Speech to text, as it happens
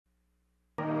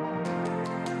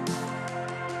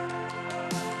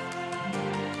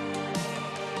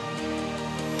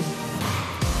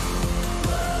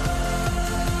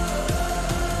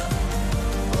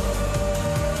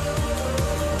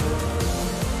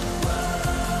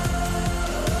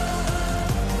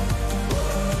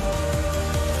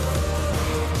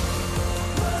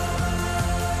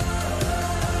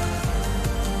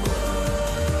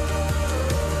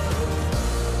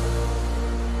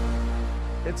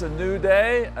It's a new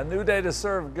day to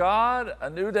serve God,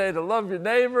 a new day to love your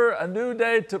neighbor, a new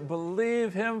day to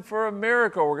believe Him for a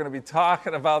miracle. We're going to be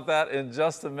talking about that in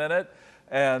just a minute.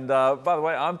 And by the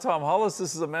way, I'm Tom Hollis.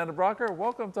 This is Amanda Brocker.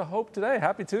 Welcome to Hope Today.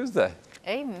 Happy Tuesday.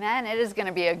 Amen. It is going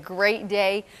to be a great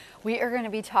day. We are going to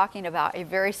be talking about a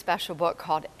very special book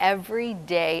called Every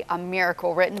Day a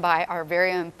Miracle, written by our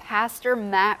very own Pastor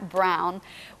Matt Brown.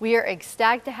 We are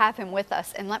ecstatic to have him with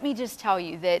us. And let me just tell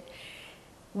you that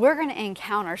we're going to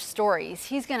encounter stories.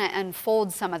 He's going to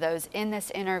unfold some of those in this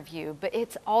interview, but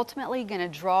it's ultimately going to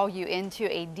draw you into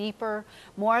a deeper,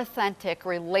 more authentic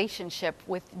relationship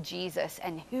with Jesus.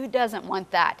 And who doesn't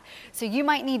want that? So you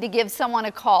might need to give someone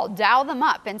a call, dial them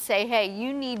up and say, hey,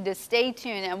 you need to stay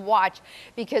tuned and watch,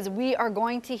 because we are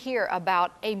going to hear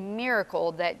about a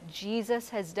miracle that Jesus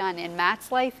has done in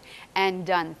Matt's life and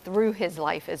done through his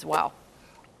life as well.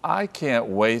 I can't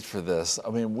wait for this. I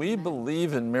mean, we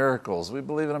believe in miracles. We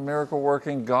believe in a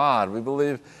miracle-working God. We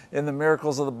believe in the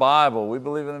miracles of the Bible. We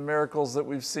believe in the miracles that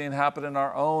we've seen happen in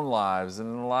our own lives and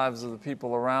in the lives of the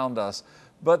people around us.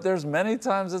 But there's many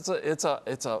times it's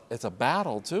a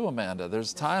battle too, Amanda.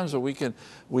 There's times where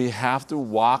we have to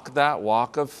walk that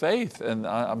walk of faith, and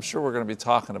I'm sure we're going to be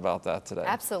talking about that today.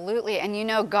 Absolutely, and you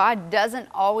know, God doesn't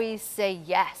always say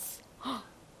yes.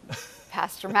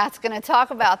 Pastor Matt's going to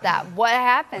talk about that. What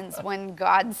happens when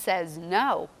God says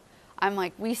no? I'm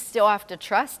like, we still have to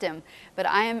trust Him, but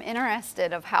I am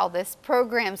interested of how this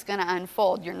program's going to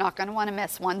unfold. You're not going to want to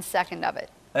miss 1 second of it.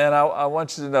 And I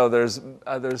want you to know there's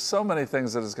so many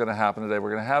things that is going to happen today.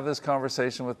 We're going to have this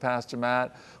conversation with Pastor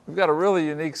Matt. We've got a really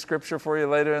unique scripture for you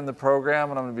later in the program,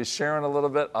 and I'm going to be sharing a little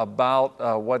bit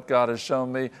about what God has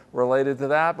shown me related to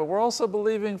that. But we're also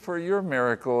believing for your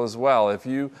miracle as well. If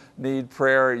you need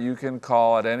prayer, you can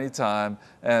call at any time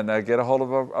and get a hold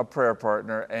of a prayer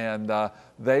partner, and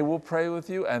they will pray with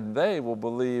you, and they will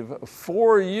believe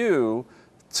for you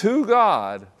to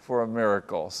God for a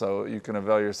miracle. So you can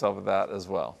avail yourself of that as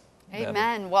well.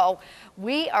 Amen. Well,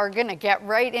 we are going to get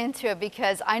right into it,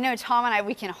 because I know Tom and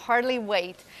we can hardly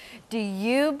wait. Do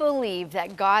you believe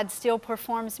that God still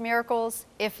performs miracles?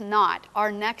 If not,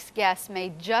 our next guest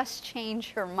may just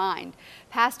change your mind.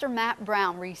 Pastor Matt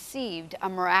Brown received a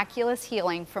miraculous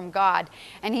healing from God,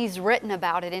 and he's written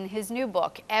about it in his new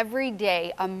book, Every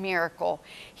Day a Miracle.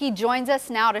 He joins us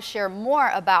now to share more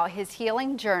about his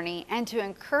healing journey and to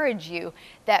encourage you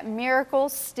that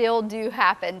miracles still do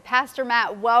happen. Pastor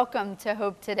Matt, welcome to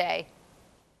Hope Today.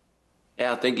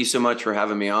 Yeah, thank you so much for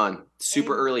having me on.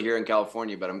 Super early here in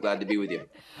California, but I'm glad to be with you.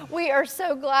 We are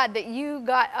so glad that you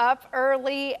got up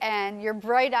early and you're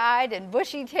bright-eyed and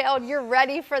bushy-tailed. You're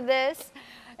ready for this.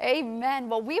 Amen.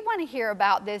 Well, we want to hear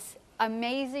about this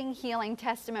amazing healing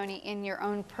testimony in your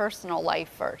own personal life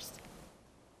first.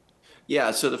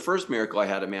 Yeah, so the first miracle I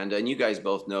had, Amanda, and you guys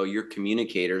both know you're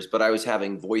communicators, but I was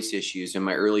having voice issues in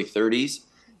my early 30s.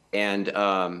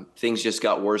 And things just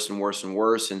got worse and worse and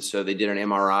worse. And so they did an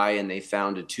MRI and they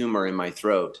found a tumor in my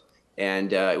throat.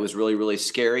 And it was really, really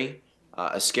scary,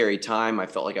 a scary time. I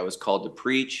felt like I was called to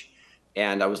preach,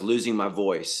 and I was losing my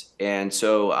voice. And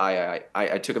so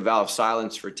I took a vow of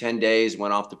silence for 10 days,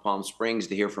 went off to Palm Springs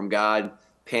to hear from God,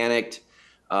 panicked,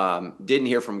 didn't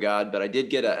hear from God, but I did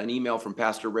get an email from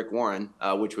Pastor Rick Warren,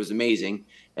 which was amazing,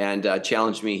 and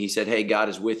challenged me. He said, hey, God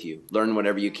is with you. Learn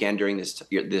whatever you can during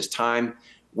this time.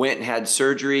 Went and had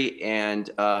surgery, and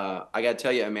I got to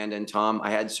tell you, Amanda and Tom,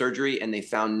 I had surgery, and they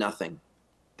found nothing.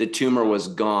 The tumor was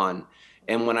gone.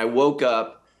 And when I woke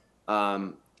up,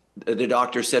 the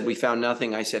doctor said, we found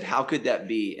nothing. I said, how could that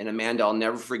be? And Amanda, I'll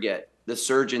never forget, the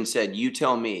surgeon said, you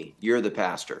tell me, you're the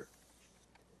pastor.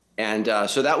 And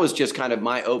so that was just kind of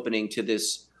my opening to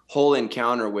this whole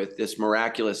encounter with this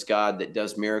miraculous God that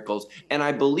does miracles. And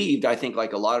I believed, I think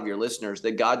like a lot of your listeners,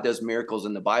 that God does miracles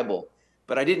in the Bible.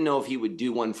 But I didn't know if He would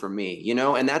do one for me, you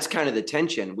know, and that's kind of the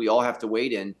tension we all have to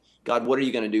wait in. God, what are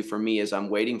you going to do for me as I'm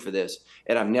waiting for this?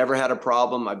 And I've never had a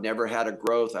problem. I've never had a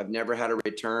growth. I've never had a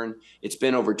return. It's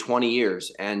been over 20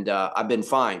 years, and I've been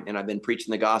fine. And I've been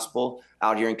preaching the gospel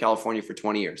out here in California for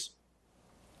 20 years.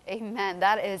 Amen.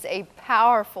 That is a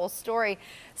powerful story.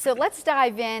 So let's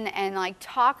dive in and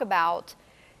talk about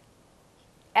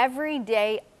every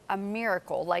day a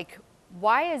miracle. Like,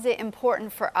 why is it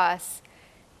important for us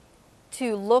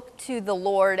to look to the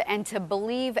Lord and to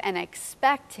believe and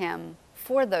expect Him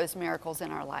for those miracles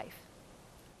in our life?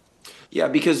 Yeah,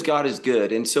 because God is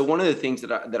good. And so one of the things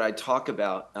that I talk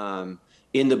about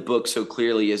in the book so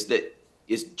clearly is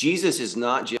Jesus is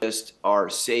not just our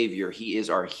Savior, He is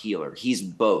our healer. He's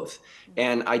both.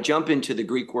 And I jump into the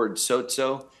Greek word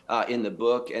sozo in the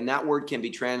book, and that word can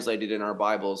be translated in our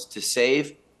Bibles to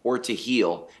save or to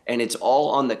heal. And it's all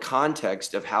on the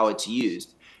context of how it's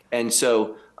used. And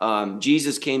so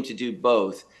Jesus came to do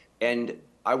both. And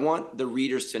I want the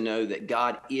readers to know that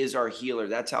God is our healer.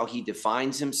 That's how he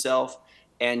defines himself.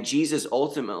 And Jesus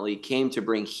ultimately came to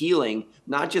bring healing,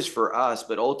 not just for us,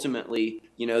 but ultimately,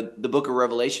 the book of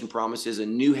Revelation promises a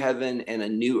new heaven and a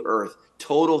new earth,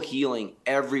 total healing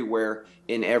everywhere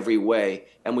in every way.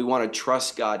 And we want to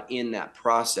trust God in that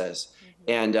process.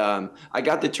 And I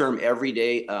got the term every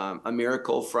day, a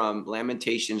miracle from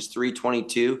Lamentations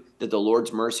 3:22, that the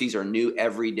Lord's mercies are new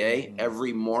every day,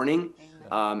 every morning.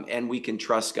 And we can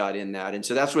trust God in that. And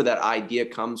so that's where that idea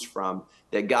comes from,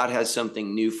 that God has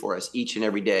something new for us each and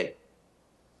every day.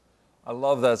 I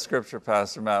love that scripture,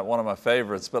 Pastor Matt, one of my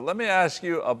favorites. But let me ask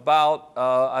you about,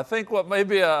 I think what may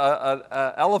be an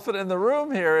elephant in the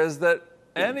room here is that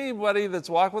anybody that's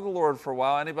walked with the Lord for a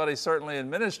while, anybody certainly in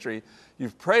ministry,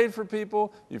 you've prayed for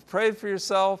people, you've prayed for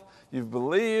yourself, you've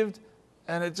believed,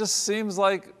 and it just seems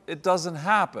like it doesn't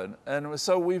happen. And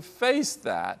so we've faced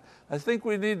that. I think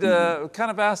we need to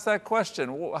kind of ask that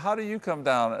question. How do you come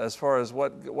down as far as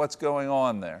what's going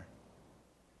on there?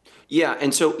 Yeah,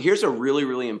 and so here's a really,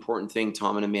 really important thing,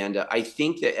 Tom and Amanda. I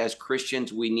think that as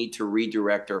Christians, we need to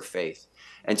redirect our faith.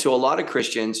 And so a lot of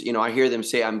Christians, I hear them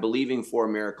say, I'm believing for a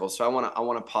miracle. So I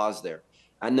want to pause there.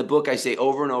 In the book, I say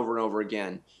over and over and over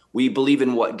again, we believe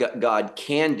in what God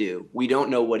can do. We don't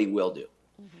know what he will do.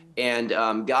 And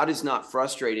God is not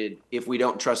frustrated if we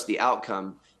don't trust the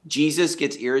outcome. Jesus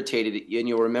gets irritated, and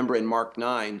you'll remember in Mark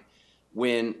 9,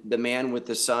 when the man with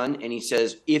the son, and he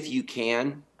says, if you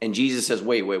can, and Jesus says,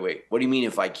 wait, what do you mean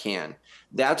if I can?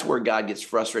 That's where God gets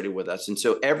frustrated with us. And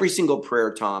so every single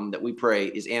prayer, Tom, that we pray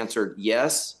is answered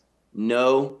yes,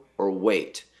 no, or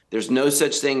wait. There's no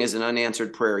such thing as an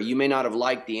unanswered prayer. You may not have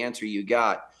liked the answer you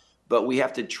got, but we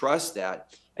have to trust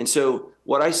that. And so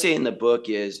what I say in the book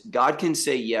is God can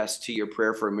say yes to your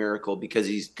prayer for a miracle because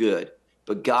he's good,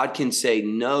 but God can say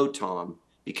no, Tom,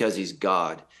 because he's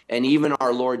God. And even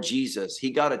our Lord Jesus,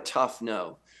 he got a tough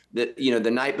no. That,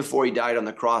 the night before he died on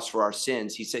the cross for our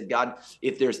sins, he said, God,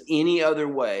 if there's any other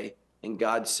way, and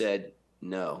God said,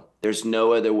 no, there's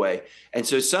no other way. And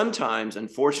so sometimes,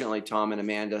 unfortunately, Tom and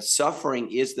Amanda,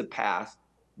 suffering is the path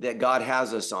that God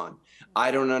has us on.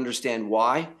 I don't understand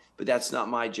why, but that's not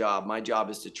my job. My job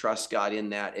is to trust God in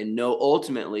that and know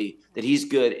ultimately that he's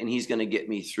good and he's going to get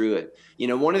me through it.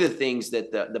 One of the things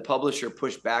that the publisher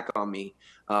pushed back on me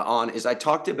on is I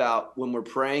talked about when we're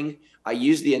praying, I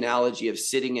used the analogy of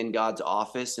sitting in God's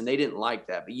office, and they didn't like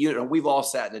that. But we've all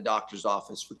sat in a doctor's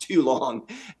office for too long,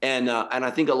 and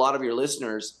I think a lot of your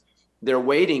listeners, they're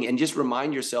waiting, and just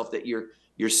remind yourself that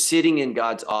you're sitting in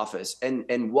God's office,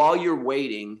 and while you're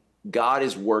waiting, God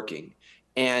is working.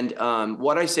 And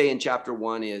what I say in chapter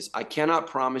 1 is, I cannot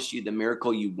promise you the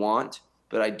miracle you want,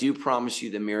 but I do promise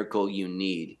you the miracle you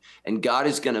need. And God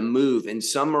is going to move in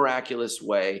some miraculous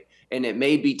way. And it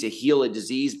may be to heal a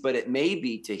disease, but it may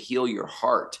be to heal your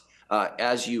heart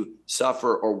as you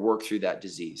suffer or work through that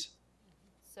disease.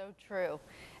 So true.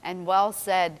 And well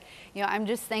said. I'm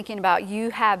just thinking about, you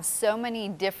have so many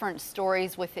different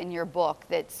stories within your book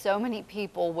that so many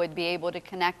people would be able to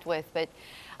connect with. But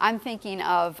I'm thinking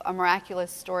of a miraculous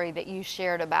story that you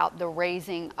shared about the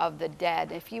raising of the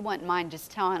dead. If you wouldn't mind just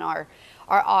telling our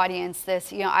audience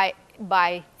this,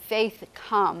 by faith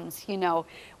comes,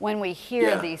 when we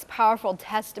hear these powerful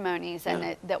testimonies,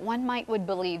 and that one would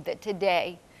believe that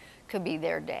today could be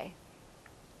their day.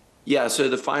 Yeah, so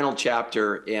the final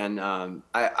chapter, and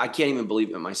I can't even believe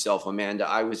it myself, Amanda.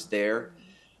 I was there.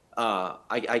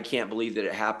 I can't believe that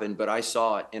it happened, but I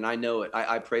saw it and I know it.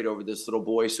 I prayed over this little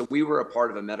boy. So we were a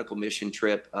part of a medical mission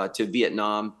trip to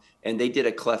Vietnam, and they did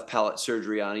a cleft palate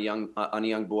surgery on a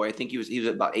young boy. I think he was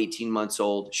about 18 months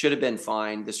old. Should have been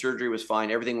fine. The surgery was fine.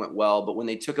 Everything went well. But when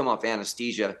they took him off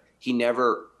anesthesia, he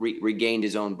never regained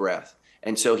his own breath.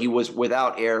 And so he was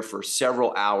without air for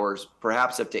several hours,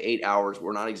 perhaps up to 8 hours.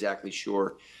 We're not exactly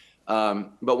sure.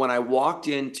 But when I walked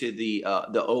into the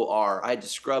OR, I had to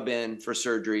scrub in for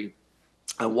surgery.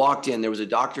 I walked in, there was a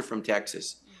doctor from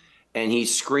Texas, and he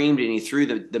screamed and he threw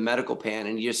the medical pan,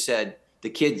 and he just said, "The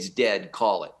kid's dead,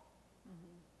 call it."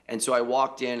 And so I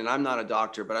walked in, and I'm not a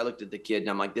doctor, but I looked at the kid and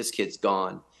I'm like, this kid's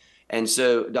gone. And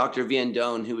so Dr.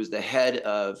 Viandone, who was the head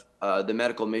of the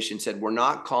medical mission, said, we're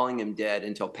not calling him dead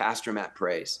until Pastor Matt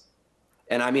prays.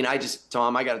 And I mean,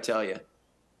 Tom, I got to tell you,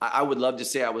 I would love to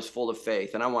say I was full of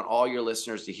faith, and I want all your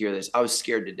listeners to hear this. I was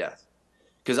scared to death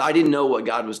because I didn't know what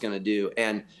God was going to do.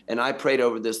 And I prayed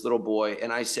over this little boy,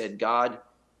 and I said, God,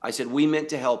 we meant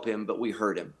to help him, but we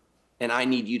hurt him, and I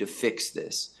need you to fix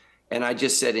this. And I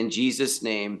just said, in Jesus'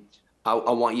 name, I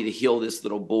want you to heal this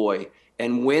little boy.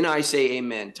 And when I say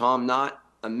amen, Tom, not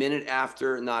a minute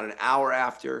after, not an hour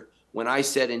after, when I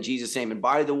said in Jesus' name, and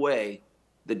by the way,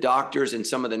 the doctors and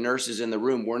some of the nurses in the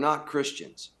room were not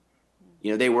Christians.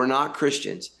 You know, they were not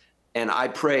Christians. And I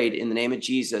prayed in the name of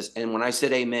Jesus. And when I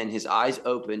said amen, his eyes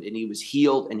opened and he was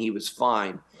healed and he was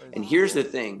fine. And here's the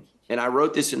thing, and I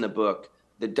wrote this in the book,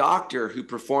 the doctor who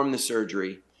performed the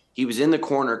surgery, he was in the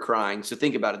corner crying. So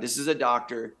think about it. This is a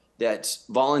doctor that's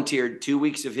volunteered 2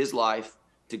 weeks of his life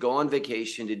to go on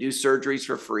vacation, to do surgeries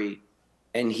for free.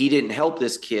 And he didn't help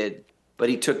this kid, but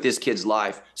he took this kid's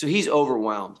life. So he's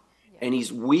overwhelmed and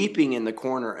he's weeping in the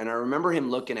corner. And I remember him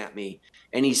looking at me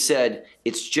and he said,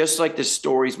 it's just like the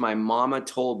stories my mama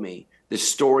told me, the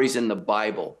stories in the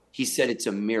Bible. He said, it's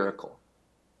a miracle.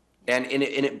 And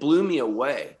it blew me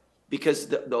away because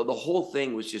the whole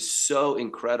thing was just so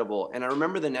incredible. And I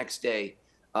remember the next day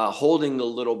holding the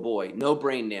little boy, no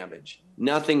brain damage.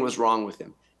 Nothing was wrong with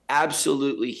him.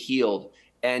 Absolutely healed.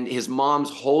 And his mom's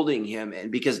holding him,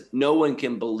 and because no one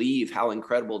can believe how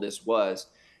incredible this was.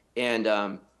 And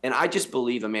I just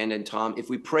believe, Amanda and Tom, if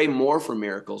we pray more for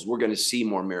miracles, we're going to see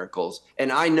more miracles.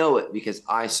 And I know it because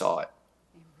I saw it.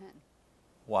 Amen.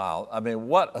 Wow. I mean,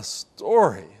 what a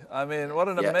story. I mean, what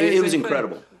an amazing it was thing.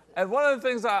 incredible. And one of the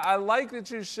things I like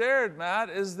that you shared, Matt,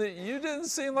 is that you didn't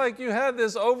seem like you had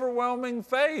this overwhelming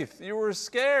faith. You were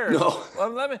scared. No.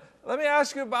 Well, let me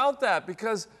ask you about that,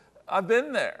 because I've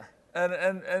been there.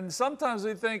 And sometimes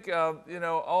we think,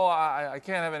 I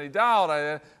can't have any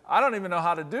doubt. I don't even know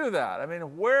how to do that. I mean,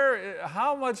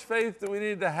 how much faith do we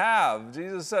need to have?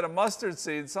 Jesus said a mustard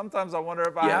seed. Sometimes I wonder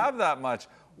if I have that much.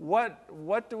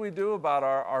 What do we do about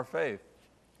our faith?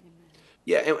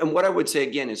 Yeah, and what I would say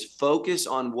again is focus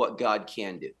on what God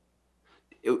can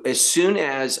do. As soon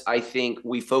as I think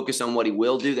we focus on what he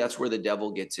will do, that's where the devil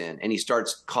gets in and he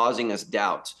starts causing us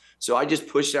doubts. So I just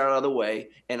push that out of the way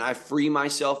and I free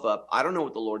myself up. I don't know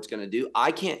what the Lord's going to do.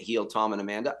 I can't heal Tom and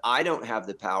Amanda. I don't have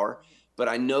the power, but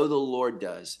I know the Lord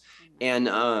does. And,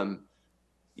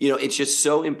 it's just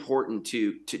so important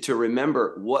to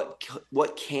remember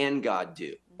what can God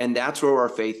do? And that's where our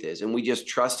faith is. And we just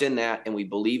trust in that and we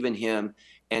believe in him.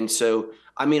 And so,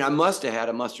 I mean, I must have had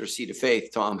a mustard seed of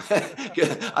faith, Tom.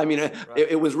 I mean,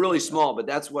 it was really small, but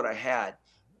that's what I had.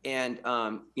 And,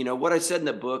 what I said in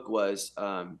the book was,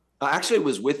 I actually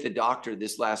was with the doctor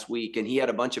this last week and he had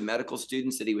a bunch of medical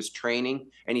students that he was training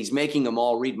and he's making them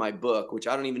all read my book, which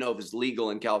I don't even know if it's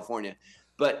legal in California.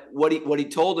 But what he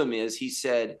told them is, he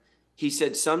said,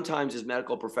 sometimes as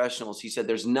medical professionals, he said,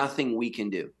 there's nothing we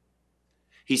can do.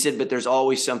 He said, but there's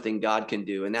always something God can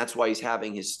do. And that's why he's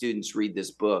having his students read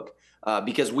this book,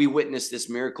 because we witnessed this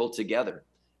miracle together.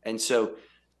 And so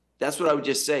that's what I would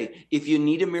just say. If you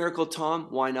need a miracle, Tom,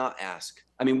 why not ask?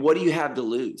 I mean, what do you have to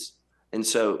lose? And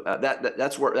so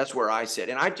that's where I sit.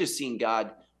 And I've just seen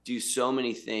God do so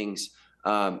many things.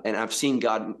 And I've seen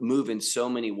God move in so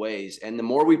many ways. And the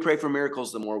more we pray for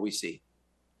miracles, the more we see.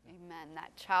 Amen.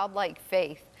 That childlike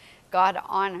faith God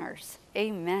honors.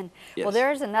 Amen. Yes. Well,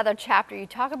 there's another chapter. You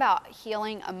talk about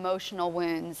healing emotional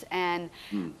wounds. And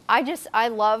I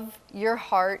love your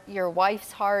heart, your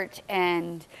wife's heart.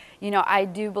 And, I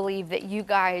do believe that you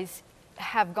guys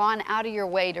have gone out of your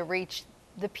way to reach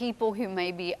the people who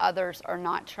maybe others are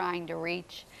not trying to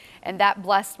reach. And that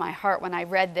blessed my heart when I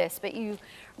read this. But you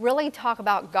really talk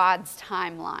about God's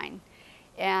timeline.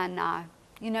 And,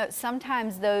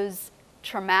 sometimes those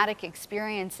traumatic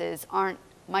experiences aren't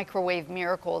microwave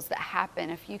miracles that happen.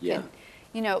 If you could,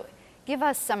 give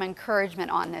us some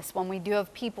encouragement on this when we do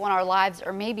have people in our lives,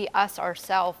 or maybe us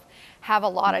ourselves, have a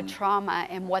lot of trauma,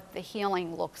 and what the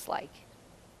healing looks like.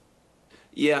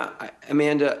 Yeah,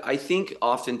 Amanda, I think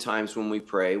oftentimes when we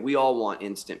pray, we all want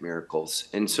instant miracles.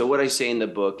 And so what I say in the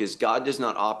book is God does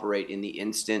not operate in the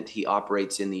instant, he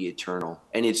operates in the eternal.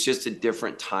 And it's just a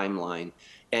different timeline.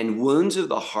 And wounds of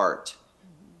the heart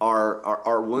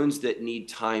are wounds that need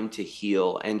time to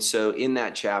heal. And so in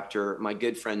that chapter, my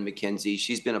good friend Mackenzie,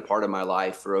 she's been a part of my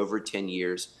life for over 10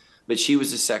 years, but she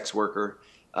was a sex worker,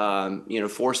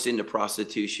 forced into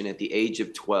prostitution at the age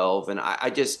of 12. And I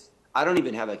don't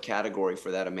even have a category for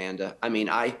that, Amanda. I mean,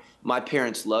 my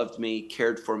parents loved me,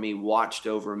 cared for me, watched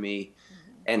over me,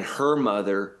 and her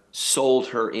mother sold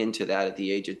her into that at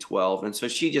the age of 12. And so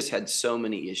she just had so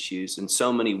many issues and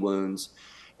so many wounds.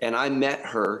 And I met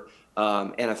her,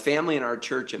 and a family in our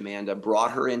church, Amanda,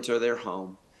 brought her into their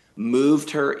home,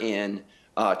 moved her in,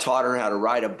 taught her how to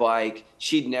ride a bike.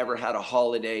 She'd never had a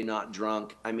holiday not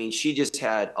drunk. I mean, she just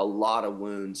had a lot of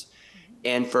wounds.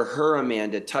 And for her,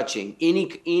 Amanda, touching,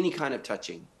 any kind of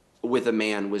touching with a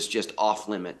man was just off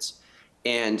limits.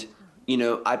 And,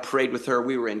 I prayed with her.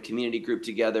 We were in community group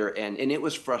together, and it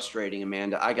was frustrating,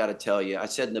 Amanda. I got to tell you, I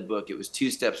said in the book, it was 2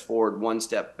 steps forward, 1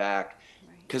 step back.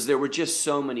 because there were just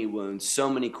so many wounds, so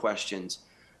many questions.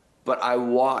 But I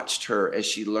watched her as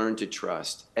she learned to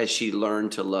trust, as she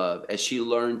learned to love, as she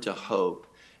learned to hope.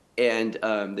 And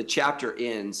the chapter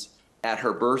ends at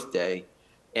her birthday.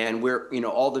 And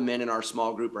all the men in our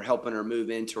small group are helping her move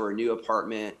into her new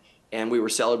apartment. And we were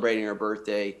celebrating her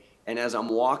birthday. And as I'm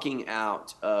walking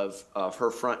out of her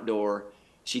front door,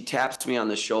 she taps me on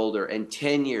the shoulder. And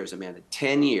 10 years, Amanda,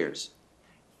 10 years,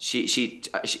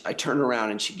 I turn around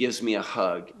and she gives me a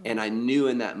hug, and I knew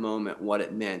in that moment what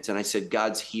it meant. And I said,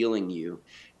 God's healing you.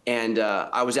 And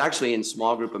I was actually in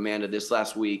small group, Amanda, this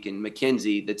last week, and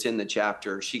Mackenzie, that's in the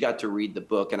chapter, she got to read the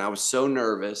book, and I was so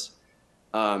nervous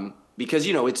because,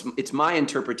 it's my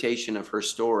interpretation of her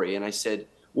story. And I said,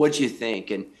 what'd you think?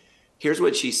 And here's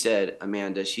what she said,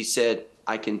 Amanda. She said,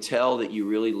 I can tell that you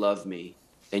really love me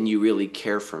and you really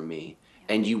care for me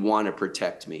and you want to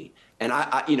protect me. And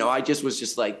I just was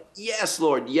just like, yes,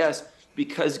 Lord, yes,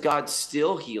 because God's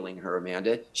still healing her,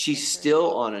 Amanda. She's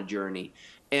still on a journey.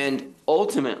 And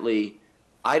ultimately,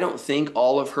 I don't think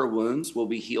all of her wounds will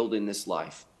be healed in this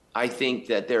life. I think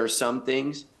that there are some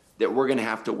things that we're going to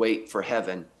have to wait for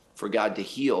heaven for God to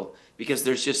heal, because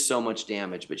there's just so much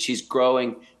damage. But she's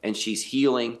growing and she's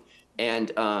healing.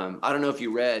 And I don't know if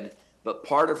you read, but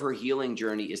part of her healing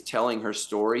journey is telling her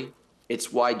story.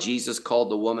 It's why Jesus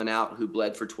called the woman out who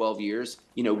bled for 12 years.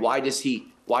 Why does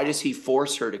he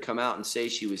force her to come out and say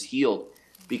she was healed?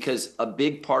 Because a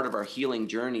big part of our healing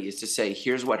journey is to say,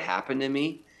 here's what happened to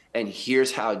me, and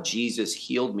here's how Jesus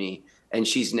healed me. And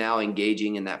she's now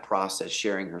engaging in that process,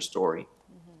 sharing her story.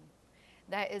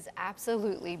 That is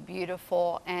absolutely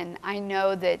beautiful, and I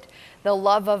know that the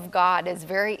love of God is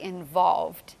very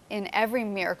involved in every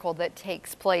miracle that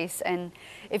takes place. And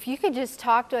if you could just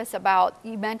talk to us about,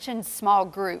 you mentioned small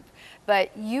group,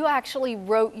 but you actually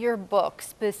wrote your book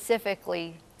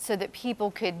specifically so that people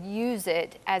could use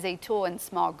it as a tool in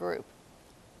small group.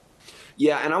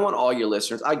 Yeah, and I want all your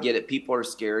listeners, I get it. People are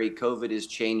scary. COVID has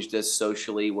changed us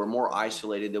socially. We're more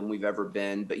isolated than we've ever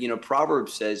been. But,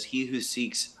 Proverbs says, he who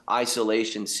seeks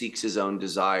isolation seeks his own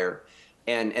desire.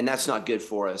 And that's not good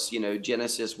for us.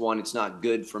 Genesis 1, it's not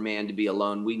good for man to be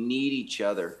alone. We need each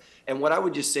other. And what I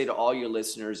would just say to all your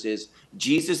listeners is,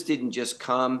 Jesus didn't just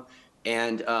come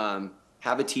and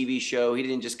have a TV show. He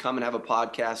didn't just come and have a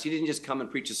podcast. He didn't just come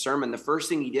and preach a sermon. The first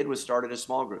thing he did was started a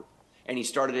small group. And he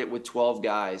started it with 12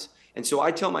 guys. And so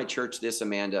I tell my church this,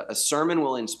 Amanda, a sermon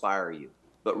will inspire you,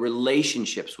 but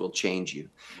relationships will change you.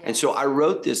 Yes. And so I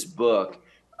wrote this book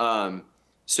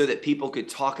so that people could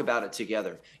talk about it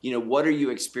together. What are you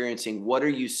experiencing? What are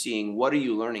you seeing? What are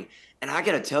you learning? And I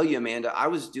got to tell you, Amanda, I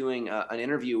was doing an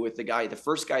interview with the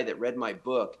first guy that read my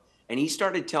book. And he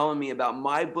started telling me about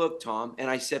my book, Tom. And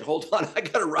I said, hold on, I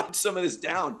got to write some of this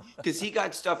down, because he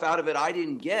got stuff out of it I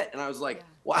didn't get. And I was like,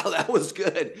 wow, that was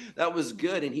good. That was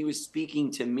good. And he was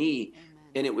speaking to me. Amen.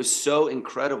 And it was so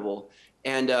incredible.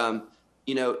 And,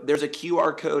 there's a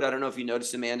QR code. I don't know if you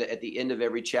noticed, Amanda, at the end of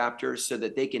every chapter, so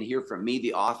that they can hear from me,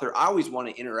 the author. I always want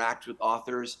to interact with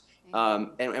authors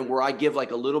and where I give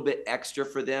like a little bit extra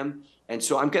for them. And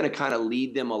so I'm going to kind of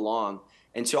lead them along.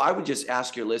 And so I would just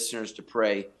ask your listeners to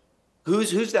pray.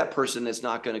 Who's that person that's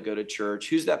not going to go to church?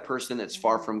 Who's that person that's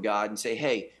far from God? And say,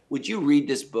 hey, would you read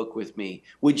this book with me?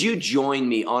 Would you join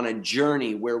me on a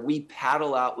journey where we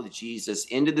paddle out with Jesus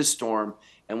into the storm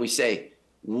and we say,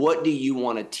 what do you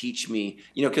want to teach me?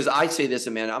 Because I say this,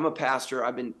 Amanda, I'm a pastor.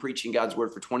 I've been preaching God's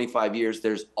word for 25 years.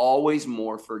 There's always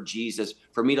more for Jesus,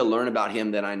 for me to learn about him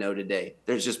than I know today.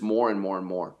 There's just more and more and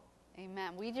more.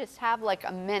 Amen. We just have like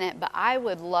a minute, but I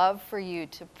would love for you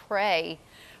to pray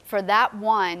for that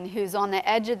one who's on the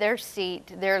edge of their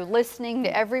seat. They're listening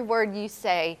to every word you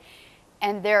say,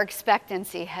 and their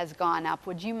expectancy has gone up.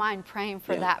 Would you mind praying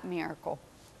for that miracle?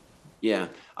 Yeah.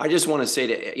 I just want to say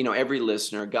to every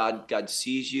listener, God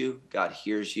sees you, God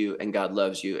hears you, and God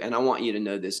loves you. And I want you to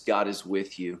know this: God is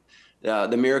with you.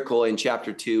 The miracle in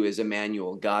chapter 2 is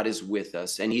Emmanuel. God is with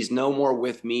us, and he's no more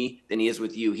with me than he is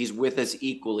with you. He's with us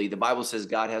equally. The Bible says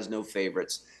God has no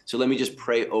favorites. So let me just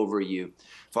pray over you.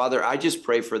 Father, I just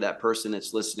pray for that person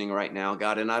that's listening right now,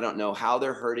 God, and I don't know how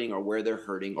they're hurting or where they're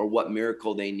hurting or what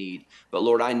miracle they need. But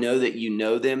Lord, I know that you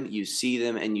know them, you see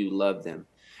them, and you love them.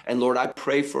 And Lord, I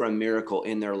pray for a miracle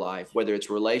in their life, whether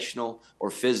it's relational or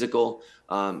physical,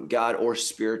 God, or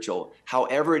spiritual.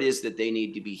 However it is that they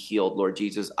need to be healed, Lord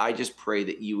Jesus, I just pray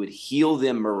that you would heal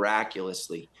them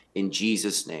miraculously in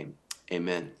Jesus' name.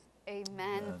 Amen.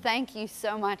 Amen. Thank you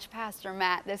so much, Pastor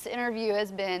Matt. This interview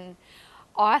has been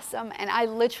awesome, and I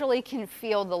literally can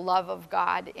feel the love of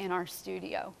God in our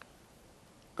studio.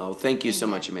 Oh, thank you so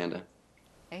much, Amanda.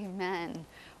 Amen.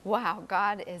 Wow,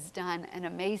 God has done an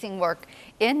amazing work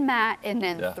in Matt and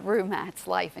then through Matt's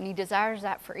life, and he desires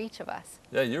that for each of us.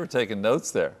 Yeah, you were taking notes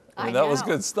there. I mean, I that was know.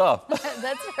 good stuff.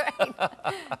 That's right.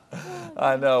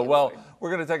 I know. Well,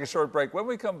 we're going to take a short break. When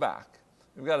we come back,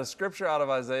 we've got a scripture out of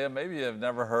Isaiah maybe you have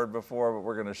never heard before, but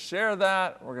we're going to share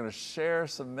that. We're going to share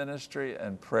some ministry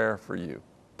and prayer for you.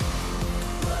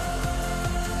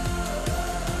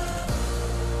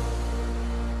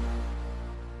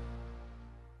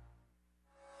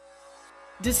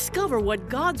 Discover what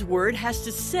God's Word has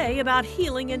to say about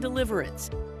healing and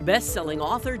deliverance. Best-selling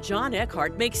author John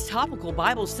Eckhart makes topical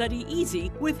Bible study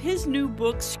easy with his new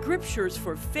book, Scriptures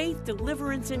for Faith,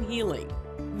 Deliverance, and Healing.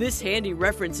 This handy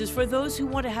reference is for those who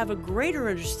want to have a greater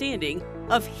understanding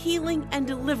of healing and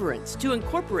deliverance to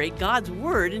incorporate God's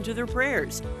Word into their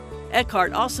prayers.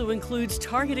 Eckhart also includes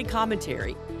targeted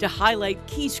commentary to highlight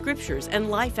key scriptures and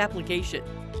life application.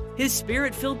 His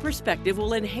spirit-filled perspective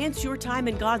will enhance your time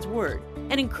in God's Word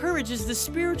and encourages the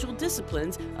spiritual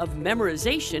disciplines of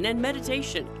memorization and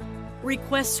meditation.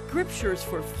 Request Scriptures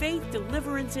for Faith,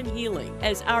 Deliverance, and Healing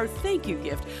as our thank you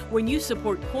gift when you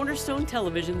support Cornerstone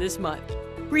Television this month.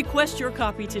 Request your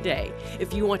copy today.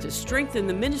 If you want to strengthen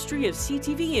the ministry of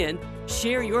CTVN,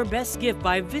 share your best gift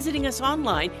by visiting us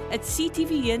online at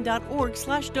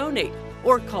ctvn.org/donate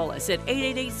or call us at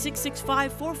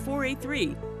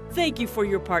 888-665-4483. Thank you for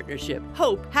your partnership.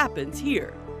 Hope happens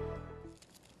here.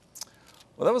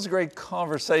 Well, that was a great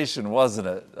conversation, wasn't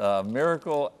it?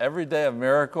 Miracle, every day a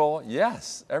miracle.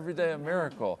 Yes, every day a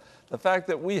miracle. The fact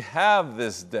that we have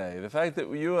this day, the fact that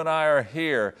you and I are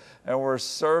here and we're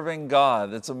serving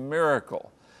God, it's a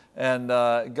miracle. And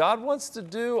God wants to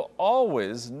do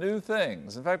always new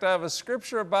things. In fact, I have a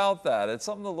scripture about that. It's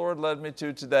something the Lord led me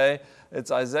to today. It's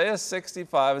Isaiah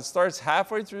 65. It starts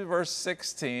halfway through verse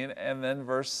 16 and then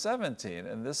verse 17.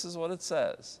 And this is what it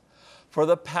says. For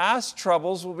the past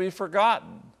troubles will be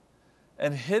forgotten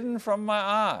and hidden from my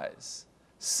eyes.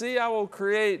 See, I will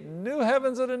create new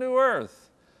heavens and a new earth.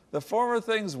 The former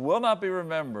things will not be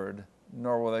remembered,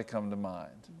 nor will they come to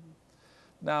mind.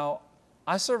 Now,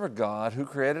 I serve a God who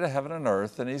created a heaven and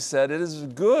earth, and he said it is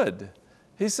good.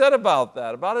 He said about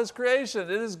that, about his creation,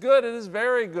 it is good, it is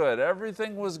very good.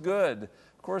 Everything was good.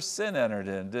 Of course, sin entered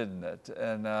in, didn't it?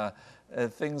 And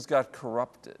things got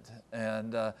corrupted.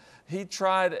 And he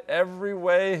tried every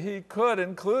way he could,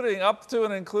 including up to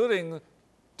and including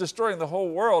destroying the whole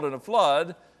world in a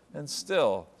flood, and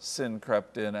still sin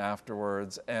crept in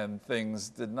afterwards, and things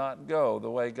did not go the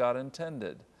way God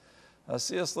intended.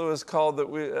 C.S. Lewis called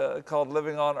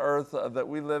living on earth that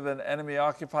we live in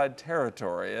enemy-occupied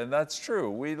territory, and that's true.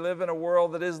 We live in a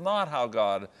world that is not how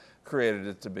God created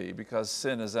it to be because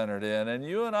sin has entered in, and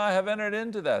you and I have entered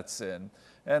into that sin,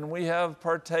 and we have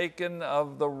partaken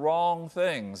of the wrong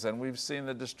things, and we've seen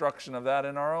the destruction of that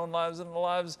in our own lives and in the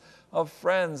lives of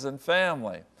friends and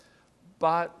family.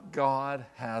 But God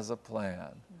has a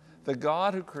plan. The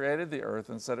God who created the earth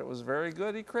and said it was very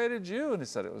good, he created you and he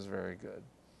said it was very good.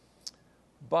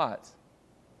 But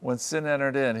when sin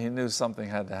entered in, he knew something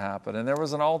had to happen. And there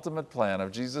was an ultimate plan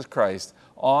of Jesus Christ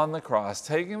on the cross,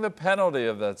 taking the penalty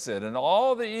of that sin and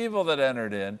all the evil that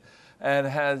entered in, and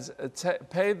has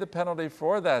paid the penalty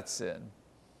for that sin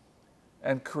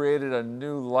and created a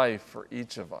new life for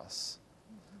each of us.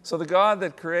 So the God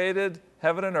that created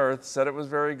heaven and earth said it was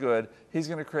very good. He's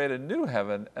going to create a new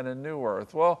heaven and a new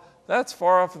earth. Well, that's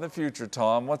far off in the future,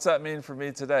 Tom. What's that mean for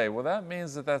me today? Well, that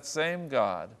means that that same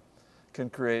God can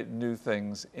create new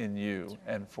things in you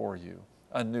and for you,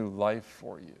 a new life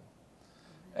for you,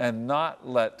 and not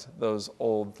let those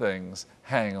old things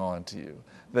hang on to you,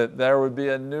 that there would be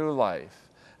a new life.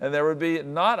 And there would be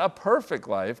not a perfect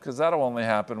life, because that'll only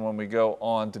happen when we go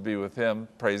on to be with him.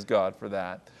 Praise God for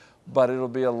that. But it'll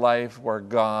be a life where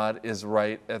God is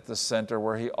right at the center,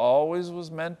 where he always was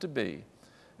meant to be.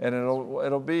 And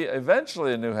it'll be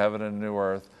eventually a new heaven and a new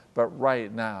earth, but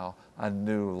right now, a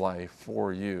new life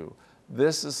for you.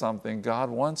 This is something God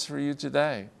wants for you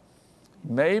today.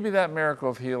 Maybe that miracle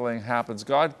of healing happens.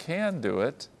 God can do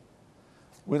it.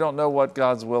 We don't know what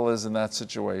God's will is in that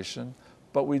situation,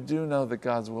 but we do know that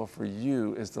God's will for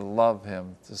you is to love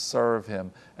him, to serve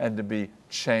him, and to be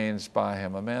changed by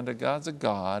him. Amanda, God's a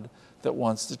God that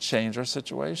wants to change our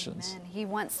situations. Amen. He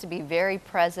wants to be very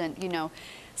present. You know,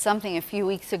 something a few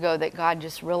weeks ago that God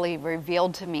just really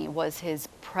revealed to me was his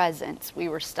presence. We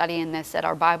were studying this at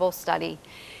our Bible study,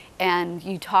 and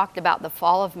you talked about the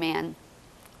fall of man.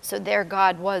 So there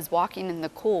God was walking in the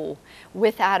cool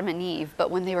with Adam and Eve, but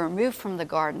when they were removed from the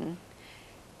garden,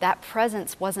 that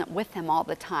presence wasn't with them all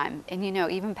the time. And you know,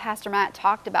 even Pastor Matt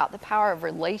talked about the power of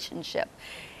relationship.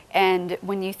 And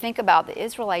when you think about the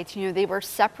Israelites, you know, they were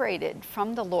separated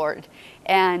from the Lord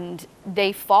and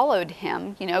they followed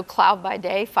him, you know, cloud by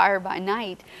day, fire by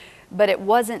night. But it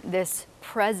wasn't this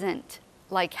present,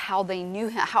 like how they knew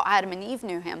him, how Adam and Eve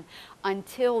knew him,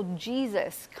 until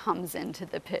Jesus comes into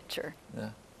the picture. Yeah.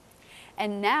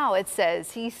 And now it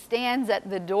says he stands at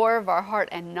the door of our heart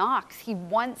and knocks. He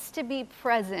wants to be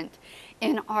present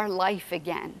in our life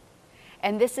again.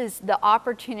 And this is the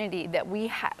opportunity that we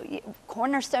have,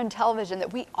 Cornerstone Television,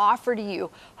 that we offer to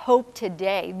you, Hope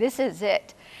Today. This is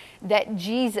it, that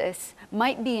Jesus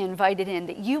might be invited in,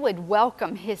 that you would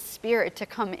welcome his Spirit to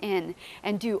come in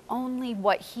and do only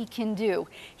what he can do.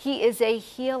 He is a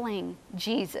healing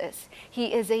Jesus.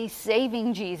 He is a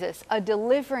saving Jesus, a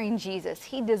delivering Jesus.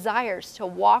 He desires to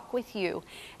walk with you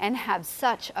and have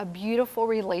such a beautiful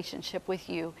relationship with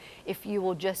you if you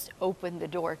will just open the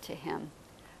door to him.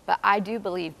 But I do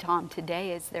believe, Tom,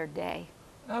 today is their day.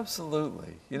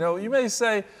 Absolutely. You know, you may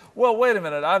say, well, wait a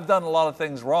minute, I've done a lot of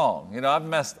things wrong. You know, I've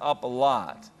messed up a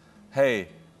lot. Hey,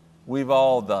 we've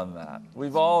all done that.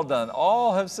 We've all done.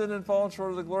 All have sinned and fallen short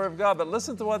of the glory of God. But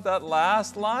listen to what that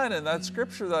last line in that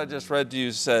scripture that I just read to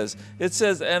you says. It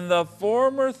says, and the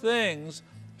former things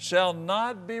shall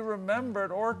not be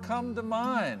remembered or come to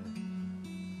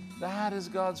mind. That is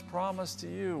God's promise to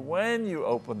you when you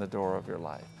open the door of your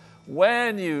life.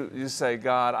 When you say,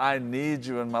 God, I need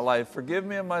you in my life. Forgive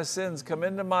me of my sins. Come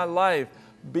into my life.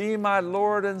 Be my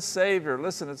Lord and Savior.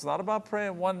 Listen, it's not about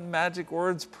praying one magic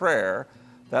words prayer.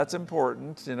 That's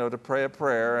important, you know, to pray a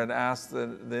prayer and ask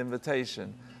the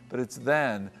invitation. But it's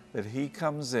then that he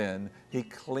comes in, he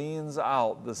cleans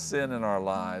out the sin in our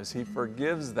lives, he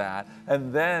forgives that,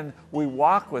 and then we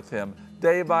walk with him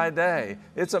day by day.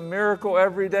 It's a miracle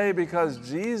every day because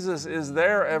Jesus is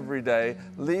there every day,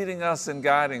 leading us and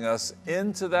guiding us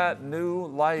into that new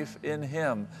life in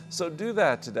him. So do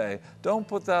that today. Don't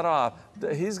put that off.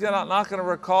 He's not going to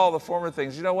recall the former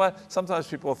things. You know what? Sometimes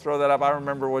people will throw that up. I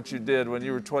remember what you did when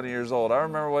you were 20 years old. I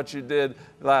remember what you did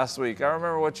last week. I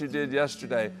remember what you did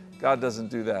yesterday. God doesn't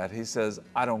do that. He says,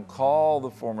 I don't call the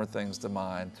former things to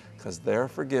mind because they're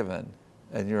forgiven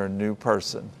and you're a new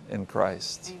person in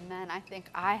Christ. Amen. I think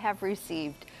I have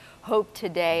received hope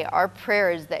today. Our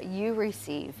prayer is that you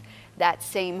receive that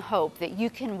same hope, that you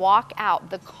can walk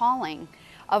out the calling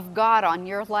of God on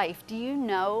your life. Do you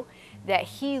know that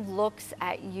he looks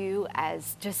at you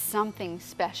as just something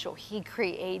special he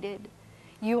created?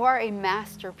 You are a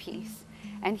masterpiece.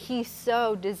 And he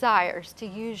so desires to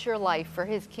use your life for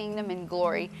his kingdom and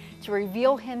glory, to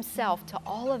reveal himself to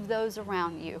all of those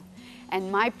around you.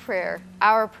 And my prayer,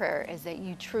 our prayer, is that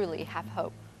you truly have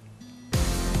hope